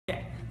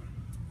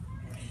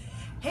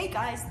Hey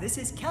guys, this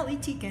is Kelly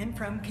Teakin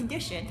from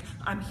Condition.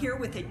 I'm here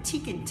with a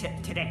Teakin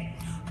tip today.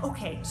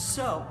 Okay,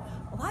 so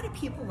a lot of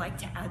people like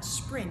to add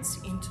sprints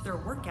into their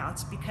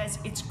workouts because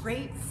it's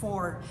great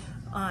for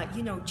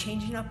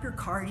changing up your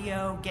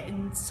cardio,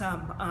 getting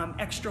some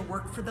extra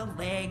work for the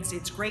legs.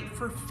 It's great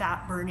for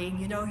fat burning.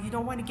 You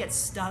don't want to get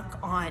stuck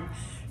on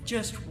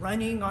just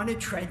running on a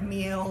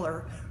treadmill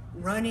or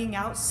running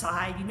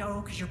outside,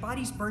 because your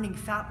body's burning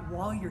fat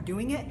while you're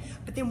doing it.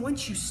 But then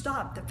once you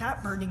stop, the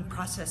fat burning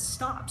process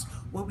stops.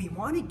 What we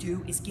want to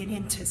do is get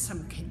into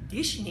some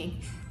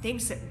conditioning,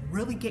 things that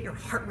really get your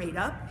heart rate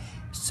up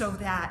so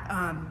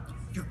that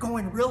you're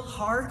going real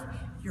hard,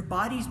 your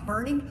body's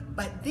burning,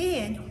 but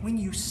then when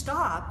you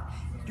stop,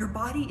 your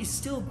body is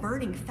still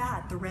burning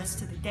fat the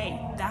rest of the day.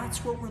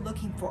 That's what we're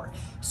looking for.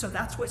 So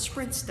that's what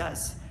sprints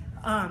does.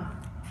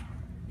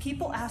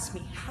 People ask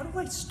me, how do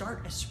I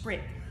start a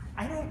sprint?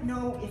 I don't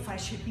know if I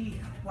should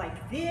be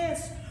like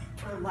this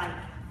or like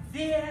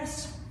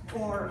this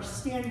or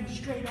standing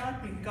straight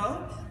up and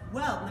go.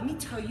 Well, let me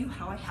tell you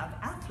how I have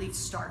athletes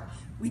start.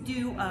 We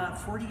do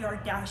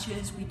 40-yard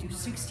dashes, we do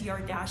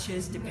 60-yard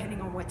dashes, depending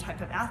on what type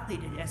of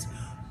athlete it is.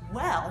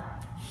 Well,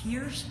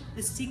 here's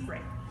the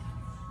secret.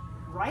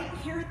 Right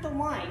here at the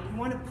line, you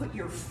want to put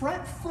your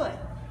front foot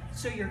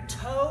so your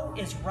toe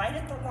is right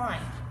at the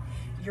line.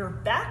 Your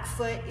back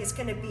foot is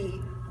going to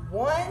be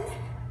 1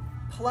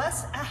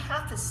 plus a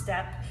half a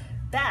step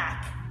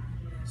back.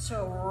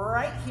 So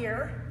right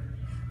here,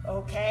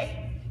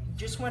 okay? You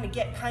just want to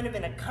get kind of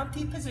in a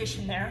comfy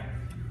position there.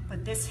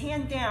 Put this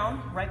hand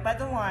down right by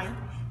the line.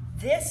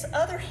 This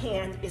other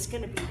hand is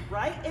going to be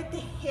right at the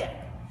hip.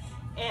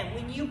 And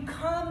when you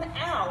come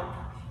out,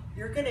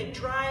 you're going to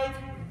drive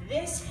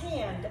this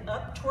hand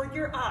up toward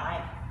your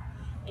eye,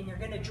 and you're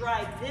going to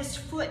drive this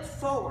foot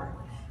forward.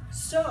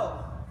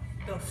 So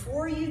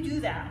before you do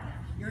that,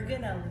 you're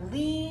going to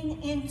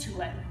lean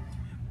into it.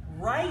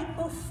 Right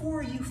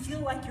before you feel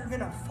like you're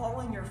gonna fall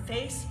on your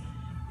face,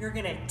 you're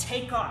gonna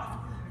take off.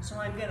 So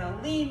I'm gonna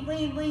lean,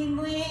 lean, lean,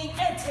 lean,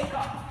 and take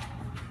off.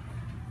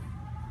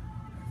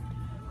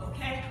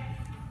 Okay?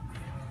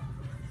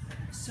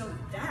 So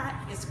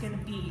that is gonna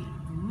be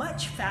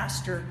much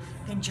faster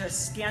than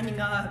just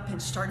standing up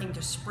and starting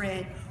to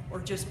sprint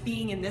or just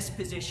being in this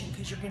position,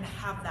 because you're gonna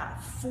have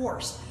that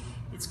force.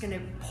 It's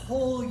gonna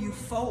pull you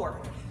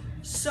forward.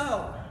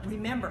 So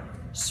remember,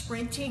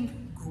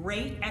 sprinting,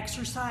 great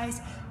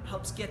exercise,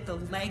 helps get the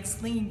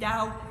legs leaned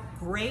out,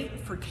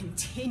 great for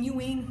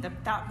continuing the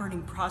fat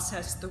burning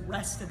process the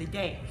rest of the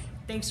day.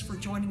 Thanks for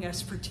joining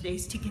us for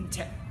today's Teakin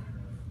tip.